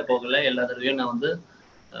ட்ரெயின்ல போகல, எல்லா தடவையும் நான் வந்து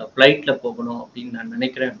ஃப்ளைட்ல போகணும் அப்படின்னு நான்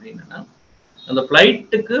நினைக்கிறேன் அப்படின்னா அந்த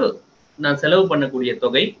ஃப்ளைட்டுக்கு நான் செலவு பண்ணக்கூடிய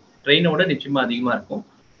தொகை ட்ரெயினோட நிச்சயமா அதிகமா இருக்கும்.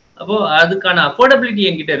 அப்போ அதுக்கான அஃபோர்டபிலிட்டி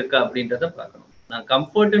என்கிட்ட இருக்கா அப்படின்றத பார்க்கணும். நான்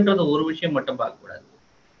கம்ஃபர்ட்ன்றது ஒரு விஷயம் மட்டும் பார்க்கக்கூடாது.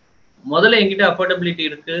 முதல்ல என்கிட்ட அஃபோர்டபிலிட்டி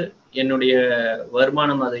இருக்கு, என்னுடைய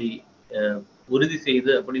வருமானம் அதை உறுதி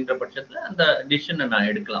செய்து அப்படின்ற பட்சத்துல அந்த டிசிஷனை நான்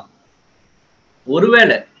எடுக்கலாம்.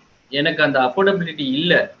 ஒருவேளை எனக்கு அந்த அஃபோர்டபிலிட்டி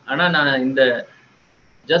இல்லை, ஆனா நான் இந்த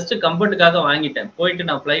ஜஸ்ட் கம்ஃபர்ட்டுக்காக வாங்கிட்டேன், போயிட்டு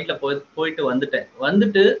நான் ஃப்ளைட்ல போயிட்டு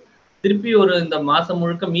வந்துட்டு திருப்பி ஒரு இந்த மாசம்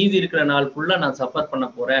முழுக்க மீதி இருக்கிற நாள் ஃபுல்லா நான் சஃபர் பண்ண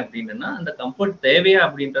போறேன் அப்படின்னா அந்த கம்ஃபர்ட் தேவையா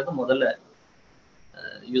அப்படின்றத முதல்ல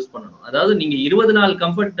யூஸ் பண்ணணும். அதாவது நீங்க 20 நாள்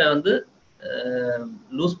கம்ஃபர்ட்டை வந்து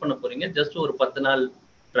லூஸ் பண்ண போறீங்க ஜஸ்ட் ஒரு 10 நாள்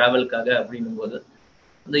டிராவலுக்காக அப்படின்னும் போது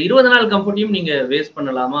அந்த 20 நாள் கம்ஃபர்ட்டையும் நீங்க வேஸ்ட்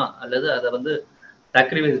பண்ணலாமா அல்லது அதை வந்து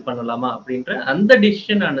சாக்ரிஃபைஸ் பண்ணலாமா அப்படின்ற அந்த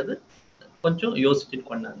டிசிஷன் ஆனது கொஞ்சம் யோசிச்சுட்டு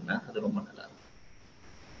பண்ணாங்கன்னா அது ரொம்ப நல்லா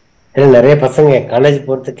இருக்கும். நிறைய பசங்க காலேஜ்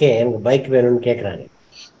போறதுக்கே எனக்கு பைக் வேணும்னு கேட்கறாங்க.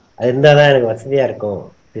 அது இருந்தாதான் எனக்கு வசதியா இருக்கும்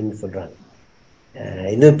அப்படின்னு சொல்றாங்க.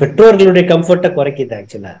 இது பெற்றோர்களுடைய கம்ஃபர்ட்டை குறைக்குது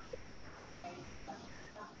ஆக்சுவலா.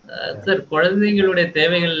 சார், குழந்தைங்களுடைய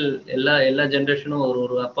தேவைகள் எல்லா ஜென்ரேஷனும்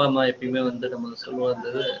ஒரு அப்பா அம்மா எப்பயுமே வந்து நம்ம சொல்லுவோம்,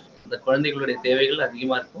 அந்த குழந்தைகளுடைய தேவைகள்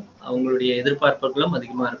அதிகமா இருக்கும், அவங்களுடைய எதிர்பார்ப்புகளும்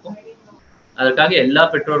அதிகமா இருக்கும். அதற்காக எல்லா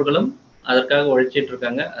பெற்றோர்களும் அதற்காக உழைச்சிட்டு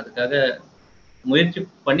இருக்காங்க, அதுக்காக முயற்சி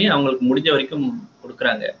பண்ணி அவங்களுக்கு முடிஞ்ச வரைக்கும்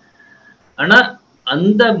கொடுக்குறாங்க. ஆனா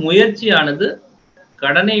அந்த முயற்சியானது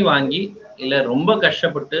கடனை வாங்கி இல்ல ரொம்ப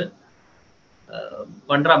கஷ்டப்பட்டு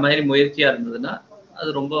பண்ற மாதிரி முயற்சியா இருந்ததுன்னா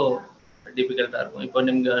அது ரொம்ப டிஃபிகல்ட்டா இருக்கும். இப்போ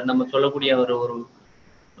நம்ம சொல்லக்கூடிய ஒரு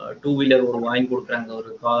 2 வீலர் ஒரு வாங்கி கொடுக்குறாங்க, ஒரு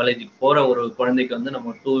காலேஜுக்கு போற ஒரு குழந்தைக்கு வந்து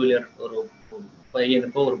நம்ம 2 வீலர், ஒரு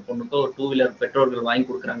பையனுக்கோ ஒரு பொண்ணுக்கோ ஒரு 2 வீலர் பெற்றோர்கள் வாங்கி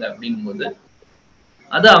கொடுக்குறாங்க அப்படிங்கும் போது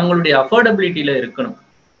அது அவங்களுடைய அஃபோர்டபிலிட்டியில இருக்கணும்.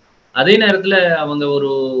 அதே நேரத்துல அவங்க ஒரு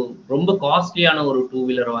ரொம்ப காஸ்ட்லியான ஒரு டூ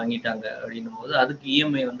வீலர் வாங்கிட்டாங்க அப்படின்னும் போது அதுக்கு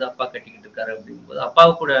இஎம்ஐ வந்து அப்பா கட்டிக்கிட்டு இருக்காரு அப்படிங்கும் போது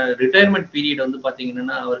அப்பாவுக்கு கூட ரிட்டையர்மெண்ட் பீரியட் வந்து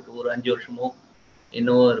பாத்தீங்கன்னா அவருக்கு ஒரு 5 வருஷமோ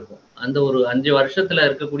என்னவோ இருக்கும். அந்த ஒரு 5 வருஷத்துல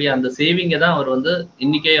இருக்கக்கூடிய அந்த சேவிங்க தான் அவர் வந்து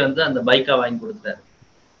இன்னைக்கே வந்து அந்த பைக்கா வாங்கி கொடுத்துட்டாரு.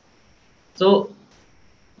 ஸோ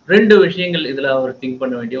 2 விஷயங்கள் இதுல அவர் திங்க்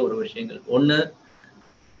பண்ண வேண்டிய ஒரு விஷயங்கள். ஒண்ணு,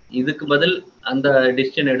 இதுக்கு பதில் அந்த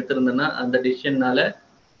டிசிஷன் எடுத்திருந்தேன்னா, அந்த டிசிஷன்னால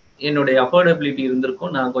என்னுடைய அஃபோர்டபிலிட்டி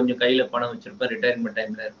இருந்திருக்கும். நான் கொஞ்சம் கையில பணம் வச்சிருப்பேன். ரிட்டயர்மென்ட்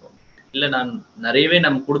டைம்ல இருக்கும். இல்ல நான் நெறையவே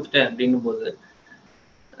நான் குடுத்துட்டேன் அப்படிங்கும்போது,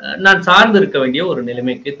 நான் சார்ந்து இருக்க வேண்டிய ஒரு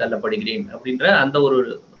நிலைமைக்கு தள்ளப்படுகிறேன் அப்படின்ற அந்த ஒரு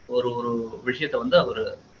ஒரு ஒரு விஷயத்த வந்து அவரு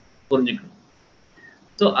புரிஞ்சுக்கணும்.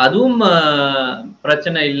 ஸோ அதுவும்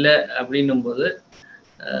பிரச்சனை இல்ல அப்படின்னும்போது,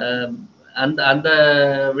 அ அந்த அந்த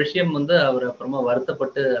விஷயம் வந்து அவரு அப்புறமா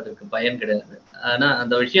வருத்தப்பட்டு அதுக்கு பயன் கிடையாது. ஆனா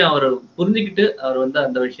அந்த விஷயம் அவரு புரிஞ்சுகிட்டு, அவர் வந்து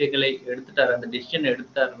அந்த விஷயங்களை எடுத்துட்டாரு. அந்த டிசிஷன்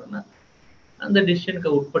எடுத்துட்டாருன்னா, அந்த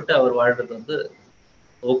டிசிஷனுக்கு உட்பட்டு அவர் வாழ்றது வந்து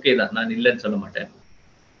ஓகே தான். நான் இல்லன்னு சொல்ல மாட்டேன்.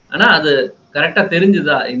 ஆனா அது கரெக்ட்டா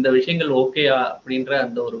தெரிஞ்சுதா? இந்த விஷயங்கள் ஓகேயா? அப்படின்ற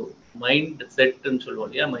அந்த ஒரு மைண்ட் செட்ன்னு சொல்லுவோம்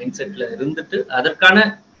இல்லையா? மைண்ட் செட்ல இருந்துட்டு, அதற்கான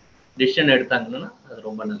டிசிஷன் எடுத்தாங்கன்னா, அது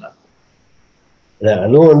ரொம்ப நல்லாருக்கும்.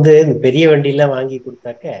 அதுவும் வந்து இந்த பெரிய வண்டிலாம் வாங்கி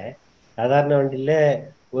கொடுத்தாக்க, சாதாரண வண்டியில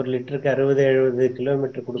 1 லிட்டருக்கு 60, 70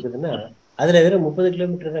 கிலோமீட்டர் குடுக்குதுன்னா, அதுல வெறும் 30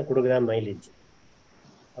 கிலோமீட்டர் தான் குடுக்குதா மைலேஜ்.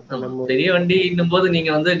 அப்ப ஆமா. நம்ம பெரிய வண்டின்னும்போது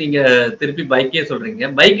நீங்க திருப்பி பைக்கே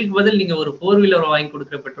சொல்றீங்க. பைக்குக்கு பதில் நீங்க ஒரு 4 வீலர் வாங்கி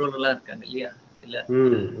குடுக்குற பெற்றோர்கள்லாம் இருக்காங்க இல்லையா? இல்ல.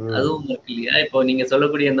 ம், ம். அதுவும் இருக்கு இல்லையா? இப்போ நீங்க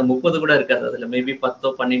சொல்லக்கூடிய அந்த 30 கூட இருக்காது. அதுல மேபி 10ஓ,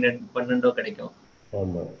 12ஓ கிடைக்கும்.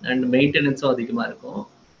 ஆமா. அண்ட் மெயின்டனன்ஸும் அதிகமா இருக்கும்.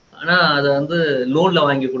 ஆனா, அத வந்து லோன்ல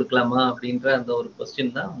வாங்கி குடுக்கலாமா? அப்படின்ற அந்த ஒரு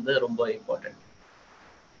கொஸ்டின் தான் வந்து ரொம்ப இம்பார்ட்டன்ட்.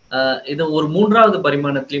 இத ஒரு 3வது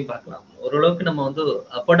பரிமாணத்திலயும் பார்க்கலாம். ஓரளவுக்கு நம்ம வந்து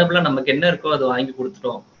அஃபோர்டபுளா நமக்கு என்ன இருக்கோ அத வாங்கி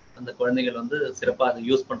குடுத்துட்டோம். அந்த குழந்தைகள் வந்து சிறப்பா அத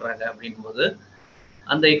யூஸ் பண்றாங்க அப்படிங்கும்போது,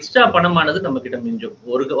 அந்த எக்ஸ்ட்ரா பணமானது நம்மகிட்ட மிஞ்சும்.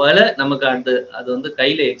 ஒரு வேள நமக்கு அது வந்து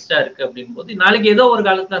கையில எக்ஸ்ட்ரா இருக்கு அப்படிங்கும்போது, நாளைக்கு ஏதோ ஒரு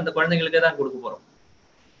காலத்துல அந்த குழந்தைகளுக்கே தான் குடுக்க போறோம்.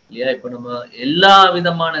 இல்லையா? இப்ப நம்ம எல்லா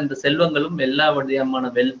விதமான இந்த செல்வங்களும், எல்லா விதமான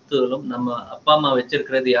வெல்த்துகளும் நம்ம அப்பா, அம்மா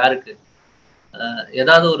வச்சிருக்கிறது யாருக்கு?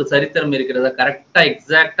 ஏதாவது ஒரு சரித்திரம் இருக்கிறதா? கரெக்ட்டா,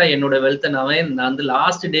 எக்ஸாக்ட்டா என்னோட வெல்த்த நான் வந்து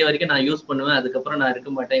லாஸ்ட் டே வரைக்கும் நான் யூஸ் பண்ணுவேன். அதுக்கப்புறம் நான்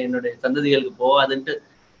இருக்க மாட்டேன். என்னுடைய சந்ததிகளுக்கு போகாதுன்ட்டு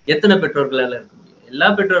எத்தன பெற்றோர்களால இருக்க முடியும்? எல்லா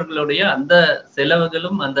பெற்றோர்களுடைய அந்த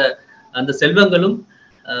செலவுகளும், அந்த அந்த செல்வங்களும்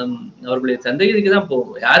அம் அவர்களுடைய சந்ததிக்கு தான்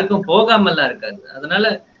போகும். யாருக்கும் போகாமல்லாம் இருக்காது. அதனால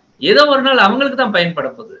ஏதோ ஒரு நாள் அவங்களுக்கு தான் பயன்பட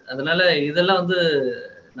போகுது. அதனால இதெல்லாம் வந்து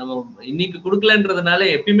நம்ம இன்னைக்கு குடுக்கலன்றதுனால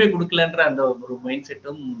எப்பயுமே குடுக்கலன்ற அந்த ஒரு மைண்ட்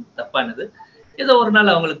செட்டும் தப்பானது. ஏதோ ஒரு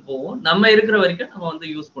நாள் அவங்களுக்கு போகும். நம்ம இருக்கிற வரைக்கும் நம்ம வந்து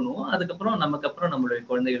யூஸ் பண்ணுவோம். அதுக்கப்புறம் நமக்கு அப்புறம் நம்மளுடைய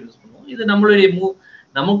குழந்தைகள் யூஸ் பண்ணுவோம். இது நம்மளுடைய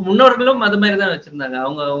நமக்கு முன்னோர்களும் அது மாரி தான் வச்சிருந்தாங்க.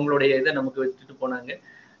 அவங்க அவங்களுடைய இத நமக்கு விட்டுட்டு போனாங்க.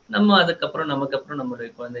 நம்ம அதுக்கப்புறம் நமக்கு அப்புறம் நம்மளுடைய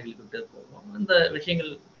குழந்தைகளுக்கு விட்டு போவோம். அந்த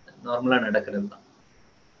விஷயங்கள் நார்மலா நடக்கிறது தான்.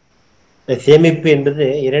 இந்த சேமிப்பு என்பது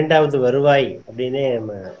 2வது வருவாய் அப்படின்னே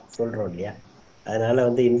நம்ம சொல்றோம் இல்லையா? அதனால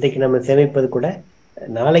வந்து இன்றைக்கு நம்ம சேமிப்பது கூட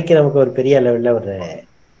நாளைக்கு நமக்கு ஒரு பெரிய அளவுல ஒரு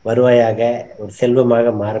வருவாயாக, ஒரு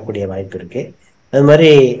செல்வமாக மாறக்கூடிய வாய்ப்பு இருக்கு. அது மாதிரி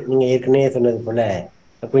நீங்க ஏற்கனவே சொன்னது போல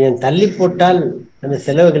கொஞ்சம் தள்ளி போட்டால் அந்த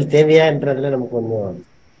செலவுகள் தேவையான்றதுல நமக்கு கொஞ்சம்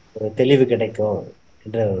ஒரு தெளிவு கிடைக்கும்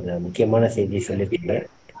என்ற ஒரு முக்கியமான செய்தியை சொல்லியிருக்கீங்க.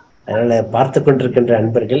 அதனால பார்த்து கொண்டிருக்கின்ற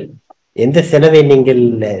அன்பர்கள் எந்த செலவை நீங்கள்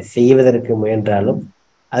செய்வதற்கு முயன்றாலும்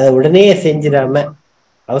அதை உடனே செஞ்சிடாம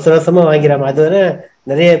அவசர அவசரமா வாங்கிறாம அது வரை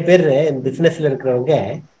நிறைய பேர் பிசினஸ்ல இருக்கிறவங்க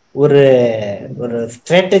ஒரு ஒரு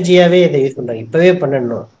ஸ்ட்ராட்டஜியாவே இதை யூஸ் பண்றாங்க. இப்பவே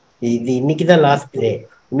பண்ணணும், இது இன்னைக்குதான் லாஸ்ட் டே,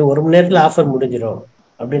 இன்னும் 1 மணி நேரத்துல ஆஃபர் முடிஞ்சிடும்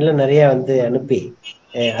அப்படின்லாம் நிறைய வந்து அனுப்பி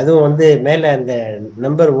அதுவும் வந்து மேல அந்த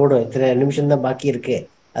நம்பர் ஓடும், இத்தனை நிமிஷம் தான் பாக்கி இருக்கு,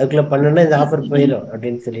 அதுக்குள்ள பண்ணணும்னா இந்த ஆஃபர் போயிடும்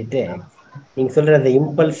அப்படின்னு சொல்லிட்டு நீங்க சொல்ற அந்த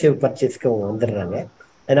இம்பல்சிவ் பர்ச்சேஸ்க்கு அவங்க வந்துடுறாங்க.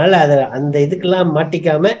 அதனால அந்த இதுக்கெல்லாம்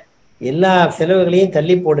மாட்டிக்காம எல்லா செலவுகளையும்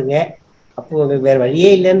தள்ளி போடுங்க. அப்போ உங்களுக்கு வேற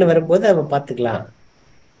வழியே இல்லைன்னு வரும்போது அவ பாத்துக்கலாம்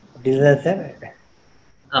அப்படின்தான் சார்.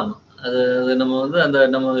 ஆமா. அது அது நம்ம வந்து அந்த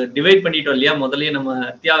நம்ம டிவைட் பண்ணிட்டோம் இல்லையா? முதல்லயே நம்ம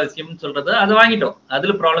அத்தியாவசியம்னு சொல்றத அத வாங்கிட்டோம்.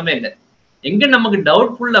 அதுல ப்ராப்ளமே இல்ல. எங்க நமக்கு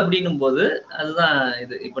டவுட்ஃபுல் அப்டின்னும்போது, அதுதான்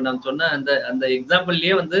இது. இப்ப நான் சொன்ன அந்த அந்த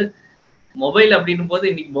எக்ஸாம்பிள்லயே வந்து மொபைல் அப்டின்னும்போது,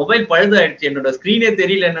 இன்னைக்கு மொபைல் பழுதாயிடுச்சு. என்னோட ஸ்க்ரீனே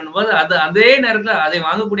தெரியலன்னும்போது, அது அதே நேரத்துல அதை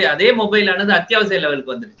வாங்கக்கூடிய அதே மொபைல் ஆனது அத்தியாவசிய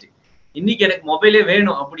லெவலுக்கு வந்துருச்சு. இன்னைக்கு எனக்கு மொபைலே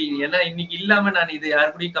வேணும் அப்டி. ஏன்னா இன்னைக்கு இல்லாம நான் இது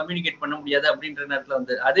யார் கூடயும் கம்யூனிகேட் பண்ண முடியாது அப்டின்ற நேரத்துல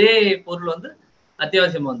வந்து, அதே பொருள் வந்து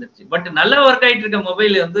அத்தியாவசியமா வந்துருச்சு. பட் நல்லா ஒர்க் ஆயிட்டு இருக்க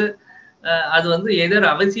மொபைல் வந்து, அது வந்து எதர்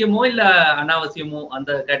அவசியமோ, இல்ல அனாவசியமோ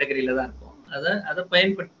அந்த கேட்டகரில தான் இருக்கும். அத அத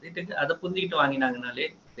பயன்படுத்திட்டு, அத புரிஞ்சுகிட்டு வாங்கினாங்கனாலே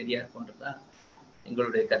சரியா இருக்கும்ன்றது தான்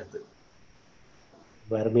எங்களுடைய கருத்து.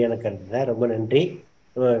 ரொம்ப அருமையான கருத்து தான், ரொம்ப நன்றி.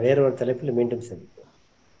 நம்ம வேற ஒரு தலைப்பில் மீண்டும் சந்திப்போம்.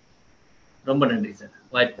 ரொம்ப நன்றி சார்.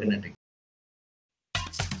 வாய்ப்புக்கு நன்றி.